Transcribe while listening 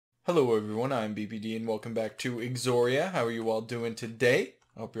Hello everyone, I'm BPD and welcome back to Exoria. How are you all doing today?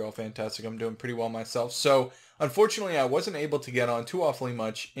 I hope you're all fantastic. I'm doing pretty well myself. So, unfortunately, I wasn't able to get on too awfully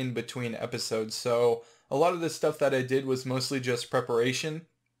much in between episodes. So, a lot of the stuff that I did was mostly just preparation.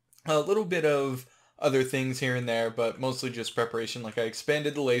 A little bit of other things here and there, but mostly just preparation. Like I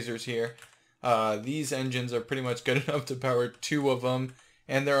expanded the lasers here. These engines are pretty much good enough to power two of them,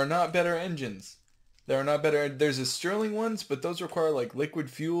 and there are not better engines. There are not better. There's a Sterling ones, but those require like liquid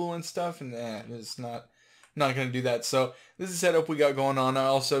fuel and stuff, and it's not going to do that. So this is the setup we got going on. I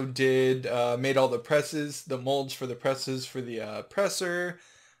also did made all the presses, the molds for the presses for the presser.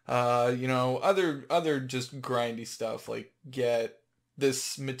 Other just grindy stuff like get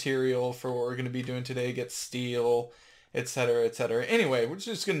this material for what we're going to be doing today, get steel, etc., etc. Anyway, we're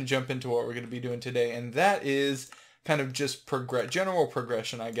just going to jump into what we're going to be doing today, and that is kind of just general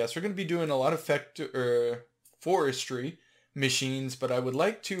progression, I guess. We're going to be doing a lot of forestry machines, but I would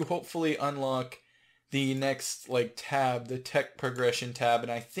like to hopefully unlock the next tab, the tech progression tab,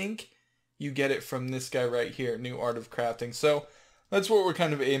 and I think you get it from this guy right here, New Art of Crafting. So that's what we're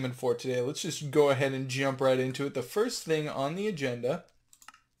kind of aiming for today. Let's just go ahead and jump right into it. The first thing on the agenda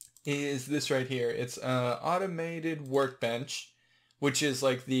is this right here. It's an Automated Workbench, which is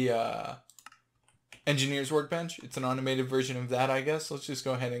like the Engineer's Workbench. It's an automated version of that, I guess. Let's just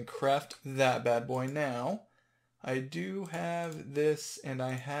go ahead and craft that bad boy now. I do have this, and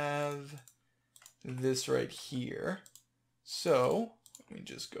I have this right here. So let me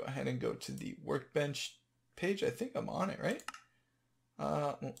just go ahead and go to the workbench page. I think I'm on it, right?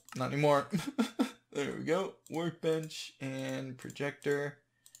 Well, not anymore. There we go. Workbench and projector.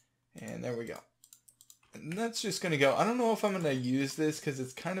 And there we go. And that's just going to go. I don't know if I'm going to use this because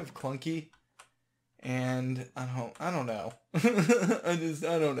it's kind of clunky. And I don't know. I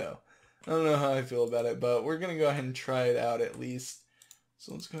don't know. I don't know how I feel about it, but we're going to go ahead and try it out at least.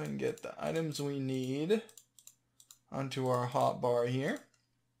 So let's go ahead and get the items we need onto our hotbar here.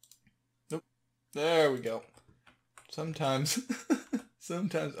 Nope. There we go. Sometimes,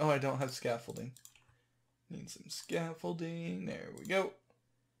 oh, I don't have scaffolding. Need some scaffolding. There we go.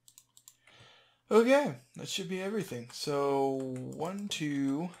 Okay, that should be everything. So 1,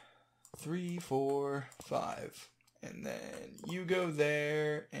 2, 3, 4, 5, and then you go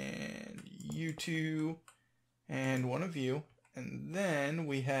there, and you two, and one of you, and then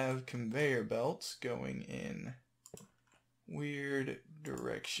we have conveyor belts going in weird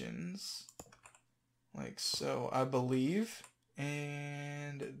directions, like so, I believe,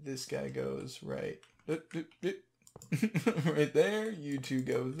 and this guy goes right, right there, you two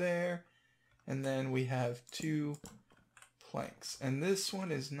go there, and then we have two planks, and this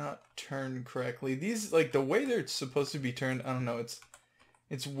one is not turned correctly. These, like, the way they're supposed to be turned, I don't know,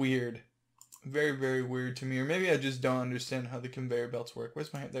 it's weird, very, very weird to me, or maybe I just don't understand how the conveyor belts work.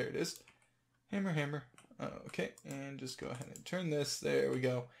 Where's my, there it is, hammer. Okay, and just go ahead and turn this. There we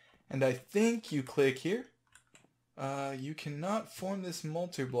go. And I think you click here. You cannot form this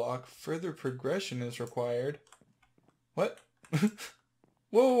multi-block. Further progression is required. What?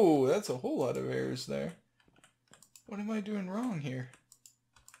 Whoa, that's a whole lot of errors there. What am I doing wrong here?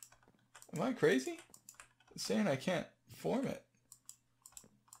 Am I crazy? It's saying I can't form it.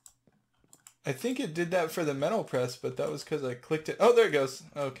 I think it did that for the metal press, but that was because I clicked it. Oh, there it goes.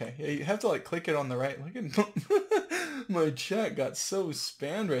 Okay. Yeah, you have to like click it on the right. Look at my chat got so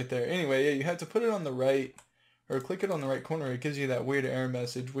spammed right there. Anyway, yeah, you have to put it on the right or click it on the right corner. It gives you that weird error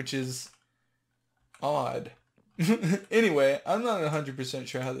message, which is odd. Anyway, I'm not 100%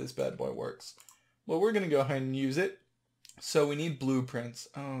 sure how this bad boy works. Well, we're going to go ahead and use it. So we need blueprints.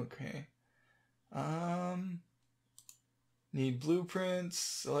 Okay. Need blueprints.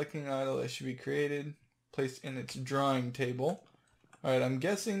 Selecting idle that should be created. Placed in its drawing table. Alright, I'm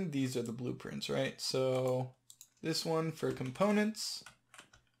guessing these are the blueprints, right? So this one for components.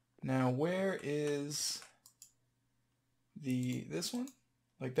 Now where is this one?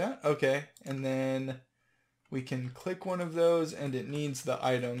 Like that? Okay. And then we can click one of those, and it needs the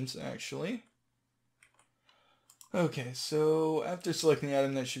items actually. Okay, so after selecting the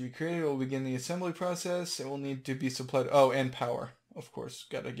item that should be created, we'll begin the assembly process. It will need to be supplied. Oh, and power. Of course,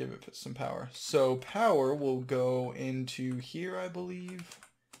 got to give it some power. So power will go into here, I believe.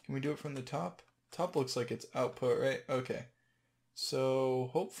 Can we do it from the top? Top looks like it's output, right? Okay. So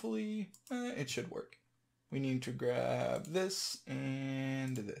hopefully it should work. We need to grab this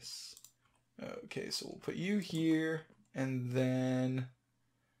and this. Okay, so we'll put you here, and then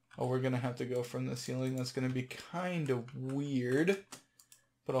oh, we're going to have to go from the ceiling. That's going to be kind of weird,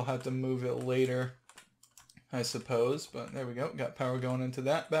 but I'll have to move it later, I suppose. But there we go. Got power going into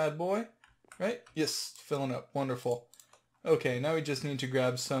that bad boy, right? Yes, filling up. Wonderful. Okay, now we just need to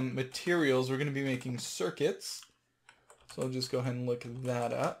grab some materials. We're going to be making circuits. So I'll just go ahead and look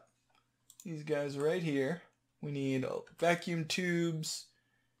that up. These guys right here. We need vacuum tubes,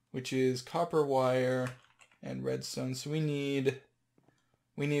 which is copper wire and redstone. So we need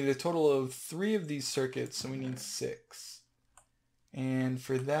a total of 3 of these circuits, so we need 6. And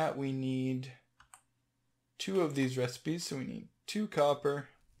for that we need 2 of these recipes, so we need 2 copper.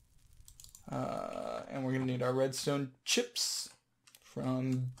 And we're going to need our redstone chips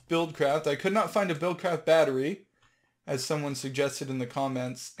from Buildcraft. I could not find a Buildcraft battery, as someone suggested in the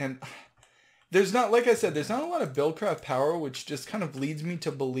comments. And there's not, like I said, there's not a lot of Buildcraft power, which just kind of leads me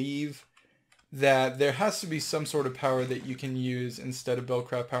to believe that there has to be some sort of power that you can use instead of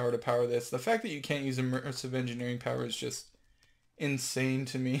Buildcraft power to power this. The fact that you can't use Immersive Engineering power is just insane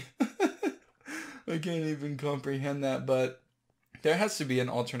to me. I can't even comprehend that, but there has to be an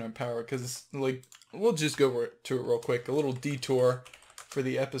alternate power, because, like, we'll just go to it real quick. A little detour for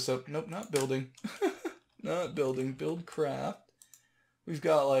the episode. Nope, not building. Not building. Buildcraft. We've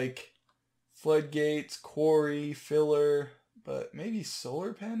got, like, floodgates, quarry, filler, but maybe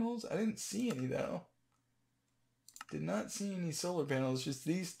solar panels? I didn't see any, though. Did not see any solar panels. Just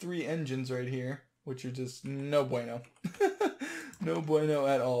these 3 engines right here, which are just no bueno. No bueno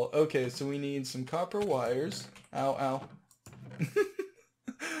at all. Okay, so we need some copper wires. Ow, ow.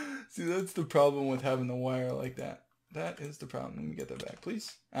 See, that's the problem with having the wire like that. That is the problem. Let me get that back,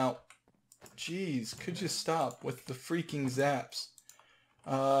 please. Ow. Jeez, could you stop with the freaking zaps?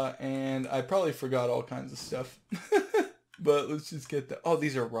 And I probably forgot all kinds of stuff. But let's just get the... Oh,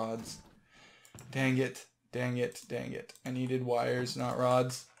 these are rods. Dang it. Dang it. Dang it. I needed wires, not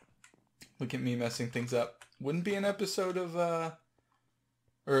rods. Look at me messing things up. Wouldn't be an episode of...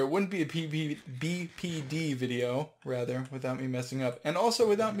 Or it wouldn't be a BPD video, rather, without me messing up. And also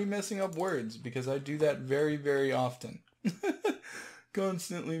without me messing up words, because I do that very, very often.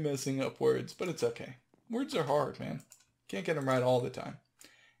 Constantly messing up words, but it's okay. Words are hard, man. Can't get them right all the time.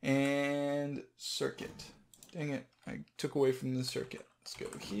 And circuit. Dang it, I took away from the circuit. Let's go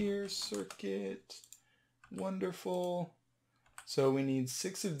here, circuit. Wonderful. So we need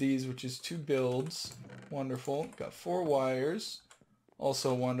 6 of these, which is 2 builds. Wonderful. Got 4 wires.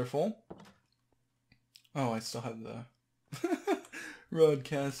 Also wonderful. Oh, I still have the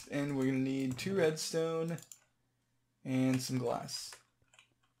broadcast. And we're going to need 2 redstone and some glass.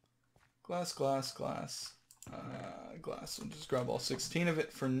 Glass, glass, glass. Glass. We'll just grab all 16 of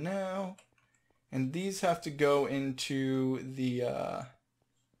it for now. And these have to go into the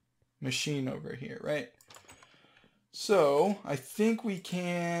machine over here, right? So I think we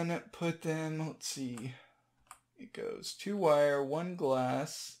can put them, let's see. It goes 2 wire, 1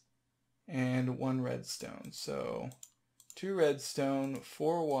 glass, and 1 redstone. So 2 redstone,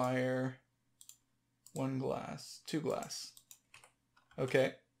 4 wire, 1 glass, 2 glass.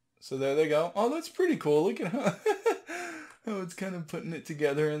 Okay, so there they go. Oh, that's pretty cool. Look at how, how it's kind of putting it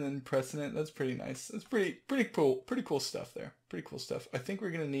together and then pressing it. That's pretty nice. That's pretty cool. Pretty cool stuff there. Pretty cool stuff. I think we're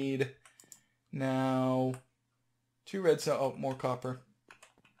gonna need now 2 redstone. Oh, more copper.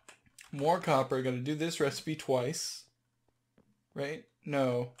 More copper. Got to do this recipe twice. Right?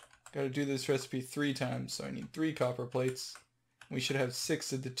 No. Got to do this recipe 3 times. So I need 3 copper plates. We should have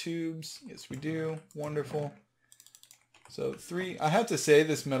 6 of the tubes. Yes, we do. Wonderful. So 3. I have to say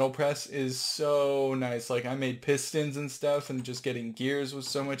this metal press is so nice. Like, I made pistons and stuff, and just getting gears was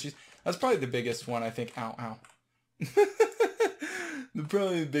so much easier. That's probably the biggest one, I think. Ow, ow.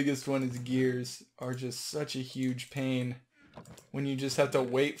 Probably the biggest one is gears are just such a huge pain. When you just have to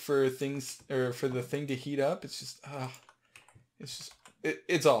wait for things, or for the thing to heat up, it's just,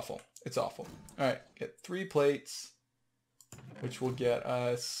 it's awful. It's awful. All right, get 3 plates, which will get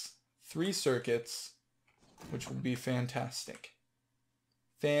us 3 circuits, which will be fantastic.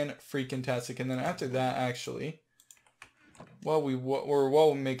 Fan-freaking-tastic. And then after that, actually, while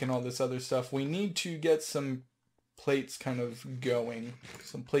we're making all this other stuff, we need to get some plates kind of going.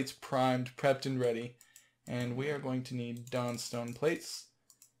 Some plates primed, prepped, and ready. And we are going to need Dawnstone plates.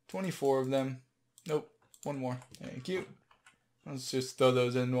 24 of them. Nope, 1 more. Thank you. Let's just throw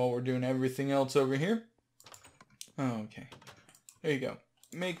those in while we're doing everything else over here. Okay. There you go.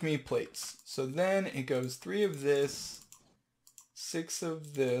 Make me plates. So then it goes 3 of this, 6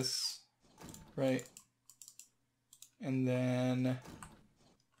 of this, right? And then,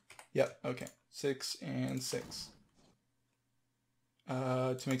 yep, okay. 6 and 6.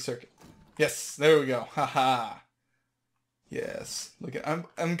 To make circuit. Yes, there we go. Haha. Yes. Look at,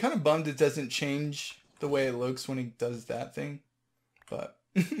 I'm kind of bummed it doesn't change the way it looks when it does that thing. But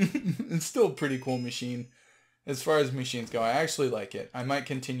it's still a pretty cool machine. As far as machines go, I actually like it. I might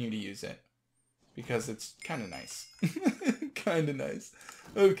continue to use it because it's kind of nice. Kind of nice.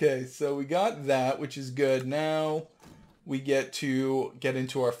 Okay, so we got that, which is good. Now we get to get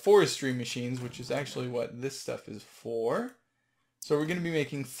into our forestry machines, which is actually what this stuff is for. So we're going to be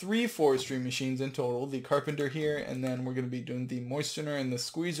making 3 forestry machines in total. The Carpenter here, and then we're going to be doing the moistener and the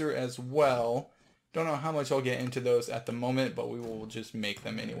squeezer as well. Don't know how much I'll get into those at the moment, but we will just make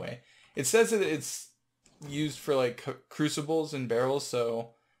them anyway. It says that it's used for like crucibles and barrels,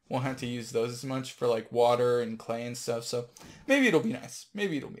 so won't have to use those as much for like water and clay and stuff. So maybe it'll be nice.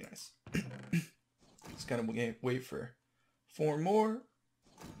 Maybe it'll be nice. Just gotta wait for 4 more.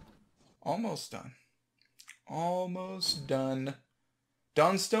 Almost done. Almost done.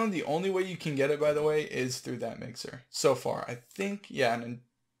 Dawnstone, the only way you can get it, by the way, is through that mixer. So far, I think, yeah, an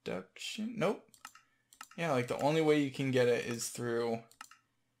induction. Nope. Yeah, like the only way you can get it is through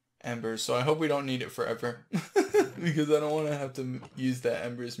embers. So I hope we don't need it forever. Because I don't want to have to use that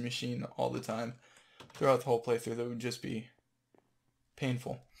embers machine all the time throughout the whole playthrough. That would just be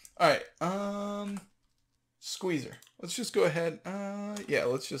painful. Alright, squeezer. Let's just go ahead. Yeah,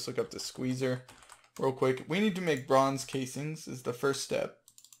 let's just look up the squeezer real quick. We need to make bronze casings is the first step,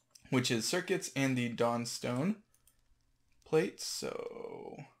 which is circuits and the dawnstone plates.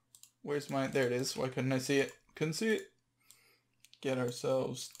 So where's mine? There it is. Why couldn't I see it? Couldn't see it. Get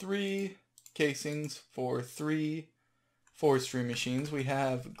ourselves 3 casings for 3 forestry machines. We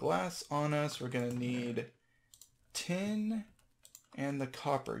have glass on us. We're gonna need tin and the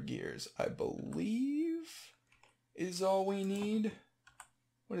copper gears, I believe, is all we need.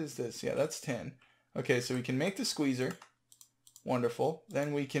 What is this? Yeah, that's tin. Okay, so we can make the squeezer. Wonderful.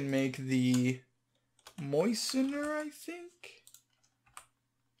 Then we can make the moistener, I think.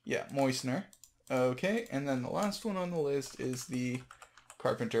 Yeah, moistener. Okay, and then the last one on the list is the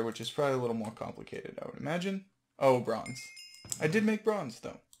Carpenter, which is probably a little more complicated, I would imagine. Oh, bronze. I did make bronze,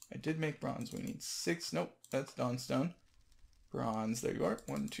 though. I did make bronze. We need 6. Nope, that's dawnstone. Bronze, there you are.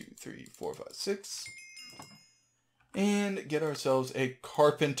 1, 2, 3, 4, 5, 6. And get ourselves a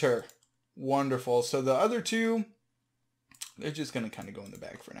Carpenter. Wonderful. So the other 2, they're just going to kind of go in the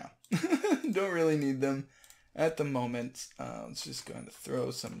bag for now. Don't really need them at the moment. Let's just go and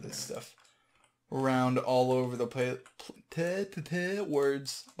throw some of this stuff around all over the place.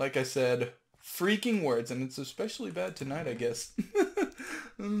 Words. Like I said, freaking words. And it's especially bad tonight, I guess. I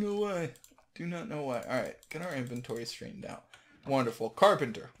don't know why. Do not know why. Alright, get our inventory straightened out. Wonderful.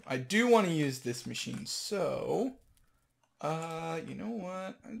 Carpenter. I do want to use this machine, so you know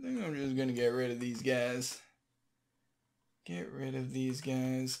what? I think I'm just gonna get rid of these guys. Get rid of these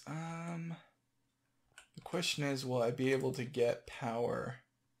guys. The question is, will I be able to get power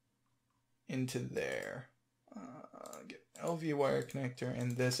into there? Get LV wire connector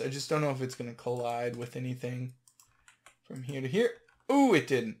and this. I just don't know if it's gonna collide with anything from here to here. Ooh, it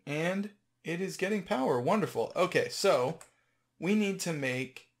didn't. And it is getting power. Wonderful. Okay, so we need to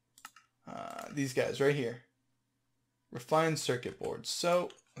make these guys right here. Refined circuit boards. So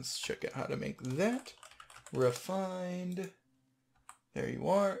let's check out how to make that. Refined. There you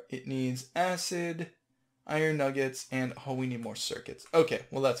are. It needs acid, iron nuggets, and oh, we need more circuits. Okay,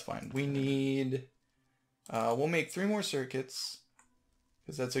 well that's fine. We need, we'll make 3 more circuits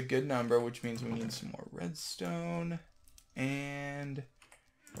because that's a good number, which means we need some more redstone, and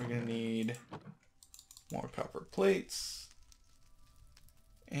we're gonna need more copper plates,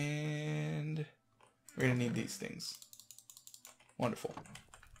 and we're gonna need these things. Wonderful.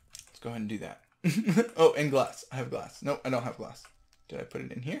 Let's go ahead and do that. Oh, and glass. I have glass. No, I don't have glass. Did I put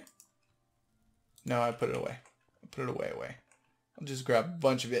it in here? No, I put it away. I put it away. I'll just grab a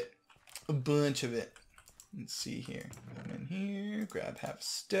bunch of it. A bunch of it. Let's see here. Come in here. Grab half a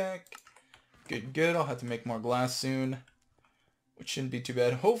stack. Good. I'll have to make more glass soon, which shouldn't be too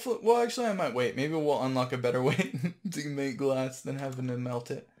bad. Hopefully, well, actually, I might wait. Maybe we'll unlock a better way to make glass than having to melt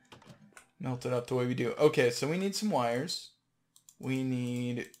it. Melt it up the way we do. Okay, so we need some wires. We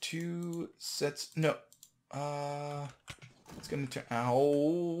need 2 sets. No. It's gonna turn.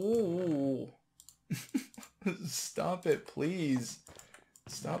 Ow. Stop it, please.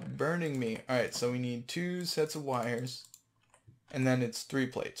 Stop burning me. Alright, so we need 2 sets of wires. And then it's 3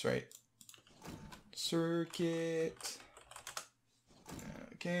 plates, right? Circuit.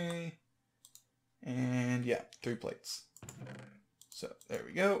 Okay. And yeah, 3 plates. So there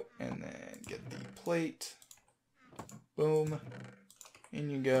we go. And then get the plate. Boom. In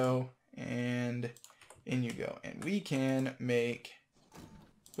you go. And in you go. And we can make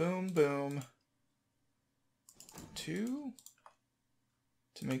boom, boom. 2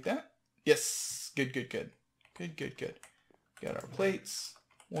 to make that. Yes. Good. Got our plates.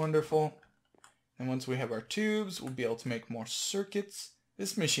 Wonderful. And once we have our tubes, we'll be able to make more circuits.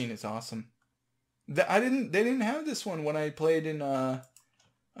 This machine is awesome. They didn't have this one when I played in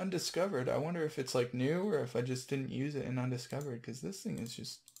Undiscovered. I wonder if it's like new or if I just didn't use it in Undiscovered, because this thing is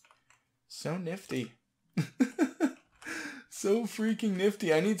just so nifty. So freaking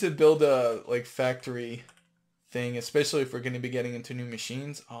nifty. I need to build a like factory thing, especially if we're going to be getting into new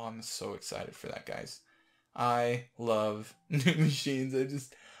machines. Oh, I'm so excited for that, guys. I love new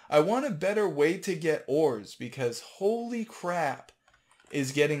machines. I want a better way to get ores, because holy crap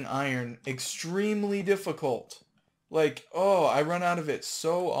is getting iron extremely difficult. Like, oh, I run out of it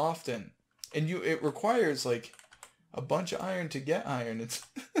so often. And it requires like a bunch of iron to get iron. It's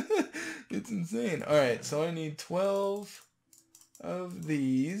it's insane. All right, so I need 12 of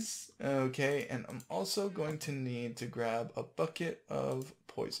these. Okay, and I'm also going to need to grab a bucket of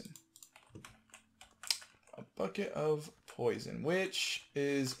poison. A bucket of poison, which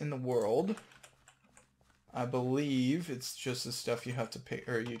is in the world. I believe it's just the stuff you have to pay,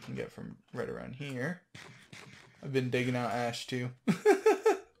 or you can get from right around here. I've been digging out ash too.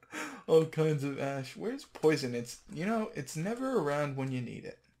 All kinds of ash. Where's poison? It's, you know, it's never around when you need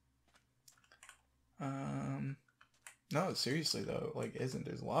it. No, seriously though, like,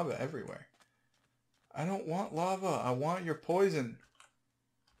 there's lava everywhere. I don't want lava. I want your poison.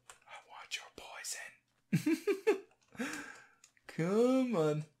 I want your poison. Come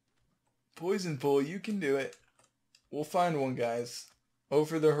on. Poison pool, you can do it. We'll find one, guys.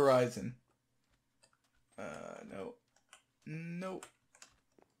 Over the horizon. No. Nope.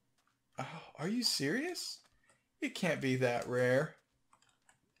 Oh, are you serious? It can't be that rare.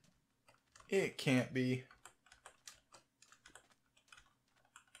 It can't be.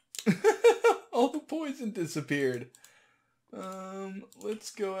 All the poison disappeared.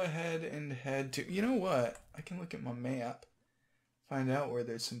 Let's go ahead and head to... You know what? I can look at my map. Find out where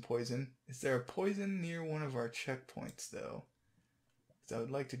there's some poison. Is there a poison near one of our checkpoints, though? Because I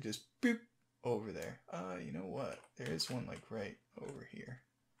would like to just boop over there. You know what? There is one, like, right over here.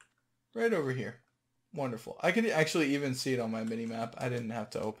 Right over here. Wonderful. I could actually even see it on my mini-map. I didn't have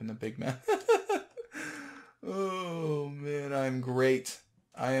to open the big map. Oh, man, I'm great.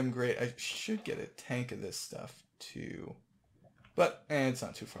 I am great. I should get a tank of this stuff, too. But, it's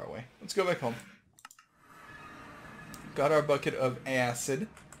not too far away. Let's go back home. Got our bucket of acid.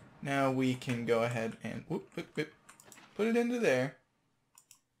 Now we can go ahead and put it into there.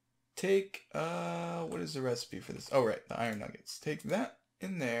 Take, what is the recipe for this? Oh, right, the iron nuggets. Take that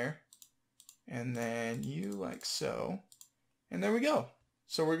in there. And then you like so. And there we go.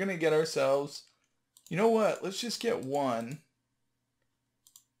 So we're going to get ourselves, you know what? Let's just get one.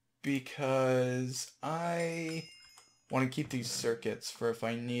 Because I want to keep these circuits for if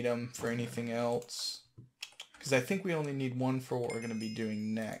I need them for anything else. Because I think we only need one for what we're going to be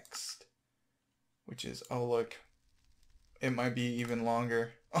doing next. Which is, oh look, it might be even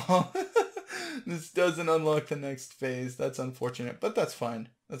longer. Oh, this doesn't unlock the next phase. That's unfortunate, but that's fine.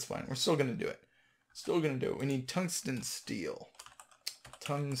 That's fine. We're still going to do it. Still going to do it. We need tungsten steel.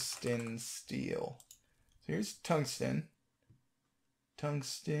 Tungsten steel. So here's tungsten.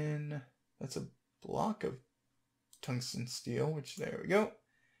 Tungsten. That's a block of tungsten steel, which there we go.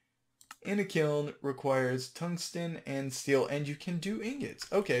 In a kiln requires tungsten and steel, and you can do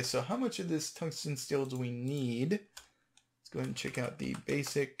ingots. Okay, so how much of this tungsten steel do we need? Let's go ahead and check out the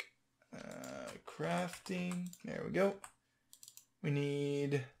basic crafting. There we go. We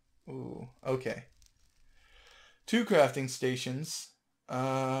need, ooh, okay. 2 crafting stations.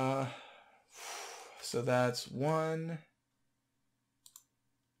 So that's 1,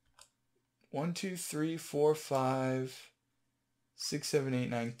 2, 3, 4, 5, 6, 7, 8,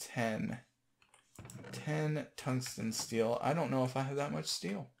 9, 10. 10 tungsten steel. I don't know if I have that much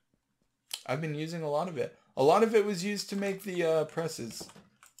steel. I've been using a lot of it. A lot of it was used to make the presses.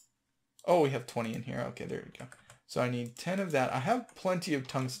 Oh, we have 20 in here. Okay, there we go. So I need 10 of that. I have plenty of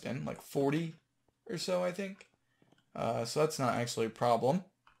tungsten, like 40 or so, I think. So that's not actually a problem.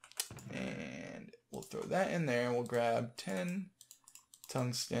 And we'll throw that in there, and we'll grab 10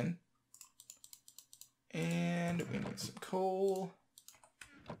 tungsten. And we need some coal.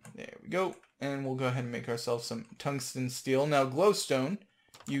 There we go. And we'll go ahead and make ourselves some tungsten steel. Now, glowstone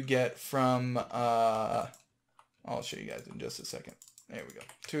you get from, I'll show you guys in just a second. There we go.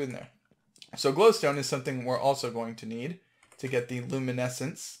 2 in there. So glowstone is something we're also going to need to get the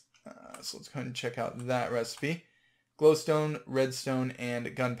luminescence. So let's go ahead and check out that recipe. Glowstone, redstone,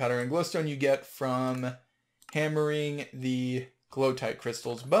 and gunpowder. And glowstone you get from hammering the glowtite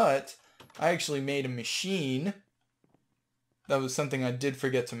crystals. But I actually made a machine. That was something I did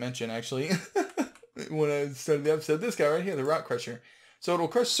forget to mention, actually, when I started the episode. This guy right here, the rock crusher. So it'll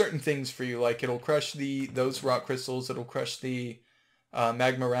crush certain things for you. Like it'll crush those rock crystals. It'll crush the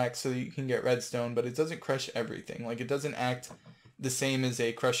magma rack so that you can get redstone, but it doesn't crush everything. Like, it doesn't act the same as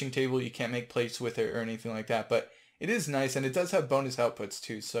a crushing table. You can't make plates with it or anything like that, but it is nice, and it does have bonus outputs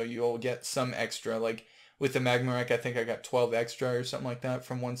too, so you'll get some extra. Like with the magma rack, I think I got 12 extra or something like that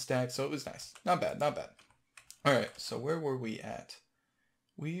from one stack, so it was nice. Not bad, not bad. All right, so where were we at?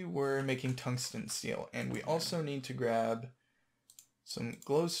 We were making tungsten steel, and we also need to grab some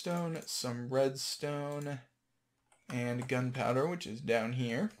glowstone, some redstone, and gunpowder, which is down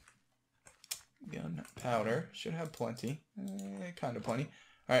here. Gunpowder, should have plenty, kind of plenty.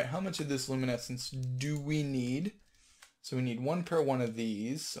 All right, how much of this luminescence do we need? So we need 1 per one of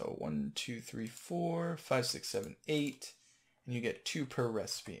these. So 1, 2, 3, 4, 5, 6, 7, 8, and you get 2 per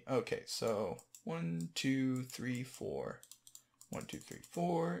recipe. Okay, so 1, 2, 3, 4. 1, 2, 3,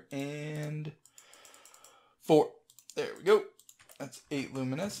 4, and 4. There we go. That's 8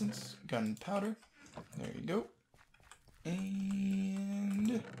 luminescence. Gunpowder. There you go.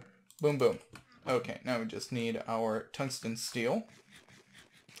 And boom, boom. Okay, now we just need our tungsten steel.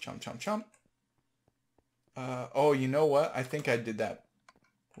 Chomp, chomp, chomp. Oh, you know what? I think I did that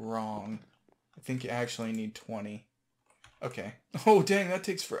wrong. I think you actually need 20. Okay. Oh, dang, that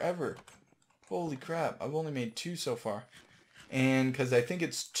takes forever. Holy crap. I've only made 2 so far. And because I think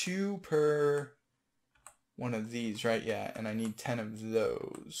it's 2 per one of these, right? Yeah, and I need 10 of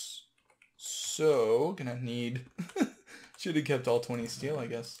those. So, gonna need... Should have kept all 20 steel, I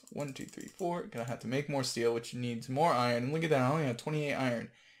guess. 1, 2, 3, 4. Gonna have to make more steel, which needs more iron. And look at that, I only have 28 iron.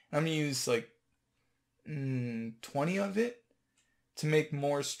 I'm gonna use like 20 of it to make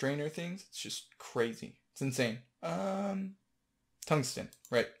more strainer things. It's just crazy. It's insane. Tungsten,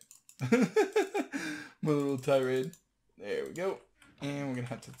 right? My little tirade. There we go. And we're gonna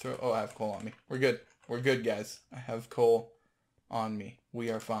have to throw... Oh, I have coal on me. We're good. We're good, guys. I have coal on me. We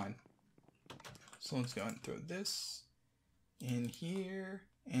are fine. So let's go ahead and throw this in here.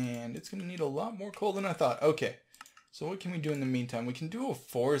 And it's gonna need a lot more coal than I thought. Okay. So what can we do in the meantime? We can do a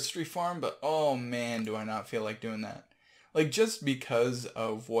forestry farm, but oh man, do I not feel like doing that. Like, just because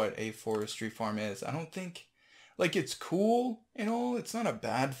of what a forestry farm is. I don't think... Like, it's cool and all. It's not a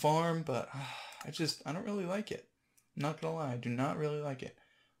bad farm, but I don't really like it. I'm not gonna lie, I do not really like it.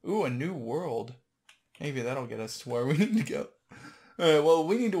 Ooh, a new world. Maybe that'll get us to where we need to go. Alright, well,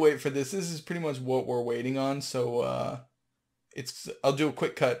 we need to wait for this. This is pretty much what we're waiting on, so I'll do a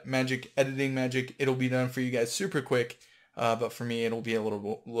quick cut, magic, editing magic. It'll be done for you guys super quick, but for me it'll be a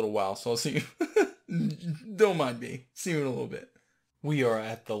little while, so I'll see you. Don't mind me. See you in a little bit. We are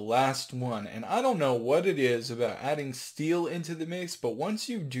at the last one, and I don't know what it is about adding steel into the mix, but once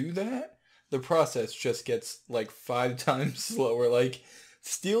you do that, the process just gets like 5 times slower. Like,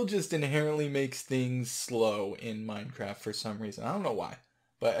 steel just inherently makes things slow in Minecraft for some reason. I don't know why,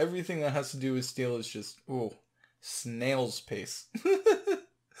 but everything that has to do with steel is just, ooh, snail's pace.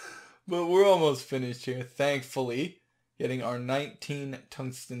 But we're almost finished here, thankfully, getting our 19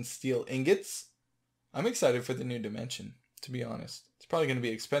 tungsten steel ingots. I'm excited for the new dimension, to be honest. It's probably going to be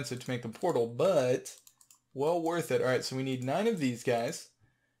expensive to make the portal, but well worth it. All right, so we need 9 of these guys.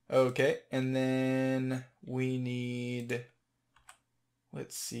 Okay, and then we need,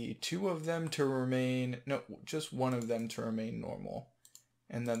 let's see, 2 of them to remain, no, just 1 of them to remain normal.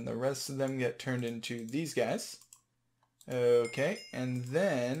 And then the rest of them get turned into these guys. Okay, and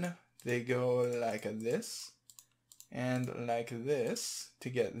then they go like this and like this to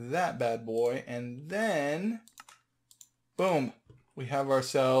get that bad boy. And then, boom, we have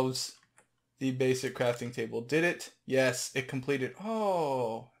ourselves the basic crafting table. Did it? Yes, it completed.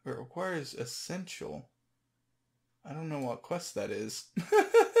 Oh, it requires essential. I don't know what quest that is.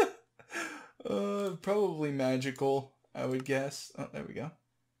 Probably magical, I would guess. Oh, there we go.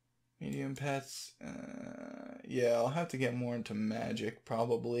 Medium pets. Yeah, I'll have to get more into magic,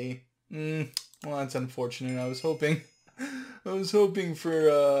 probably. Well, that's unfortunate. I was hoping for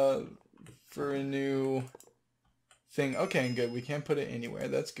a new thing. Okay, good. We can't put it anywhere.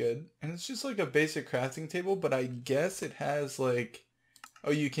 That's good. And it's just like a basic crafting table, but I guess it has like,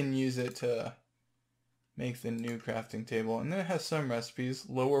 oh, you can use it to make the new crafting table. And then it has some recipes,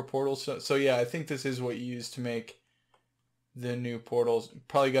 lower portals. So yeah, I think this is what you use to make the new portals.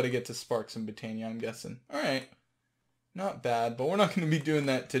 Probably got to get to Sparks and Botania, I'm guessing. All right. Not bad, but we're not going to be doing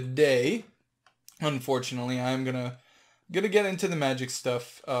that today. Unfortunately, I'm gonna get into the magic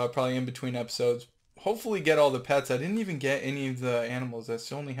stuff probably in between episodes. Hopefully get all the pets. I didn't even get any of the animals. I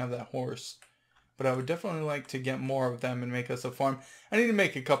still only have that horse. But I would definitely like to get more of them and make us a farm. I need to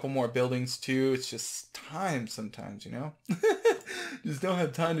make a couple more buildings too. It's just time sometimes, you know? Just don't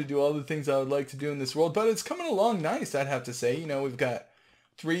have time to do all the things I would like to do in this world. But it's coming along nice, I'd have to say. You know, we've got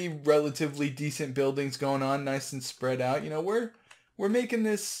 3 relatively decent buildings going on, nice and spread out. You know, we're we're making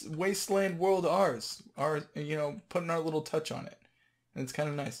this wasteland world ours. Our, you know, putting our little touch on it. And it's kind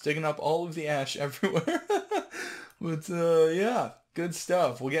of nice. Digging up all of the ash everywhere. But, yeah, good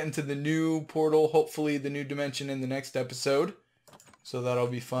stuff. We'll get into the new portal, hopefully the new dimension in the next episode. So that'll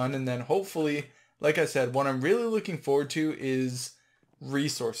be fun. And then hopefully, like I said, what I'm really looking forward to is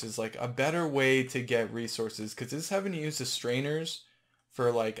resources. Like a better way to get resources. Because this having to use the strainers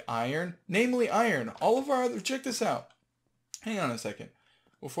for like iron. Namely iron. All of our other... Check this out. Hang on a second.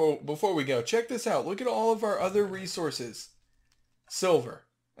 Before we go, check this out. Look at all of our other resources. Silver.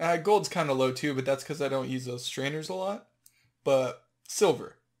 Gold's kind of low too, but that's because I don't use those strainers a lot. But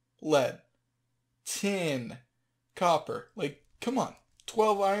silver, lead, tin, copper. Like, come on.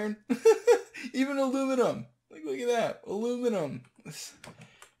 12 iron. Even aluminum. Like, look at that. Aluminum. It's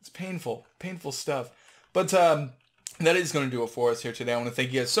painful. Painful stuff. But that is going to do it for us here today. I want to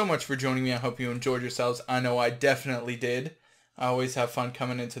thank you guys so much for joining me. I hope you enjoyed yourselves. I know I definitely did. I always have fun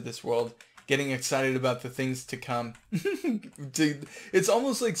coming into this world, getting excited about the things to come. It's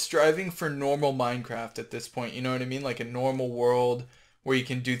almost like striving for normal Minecraft at this point. You know what I mean? Like a normal world where you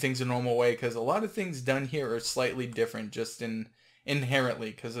can do things a normal way. Because a lot of things done here are slightly different just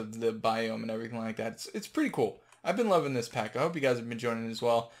inherently because of the biome and everything like that. It's pretty cool. I've been loving this pack. I hope you guys have been joining as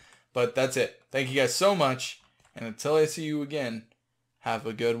well. But that's it. Thank you guys so much. And until I see you again, have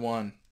a good one.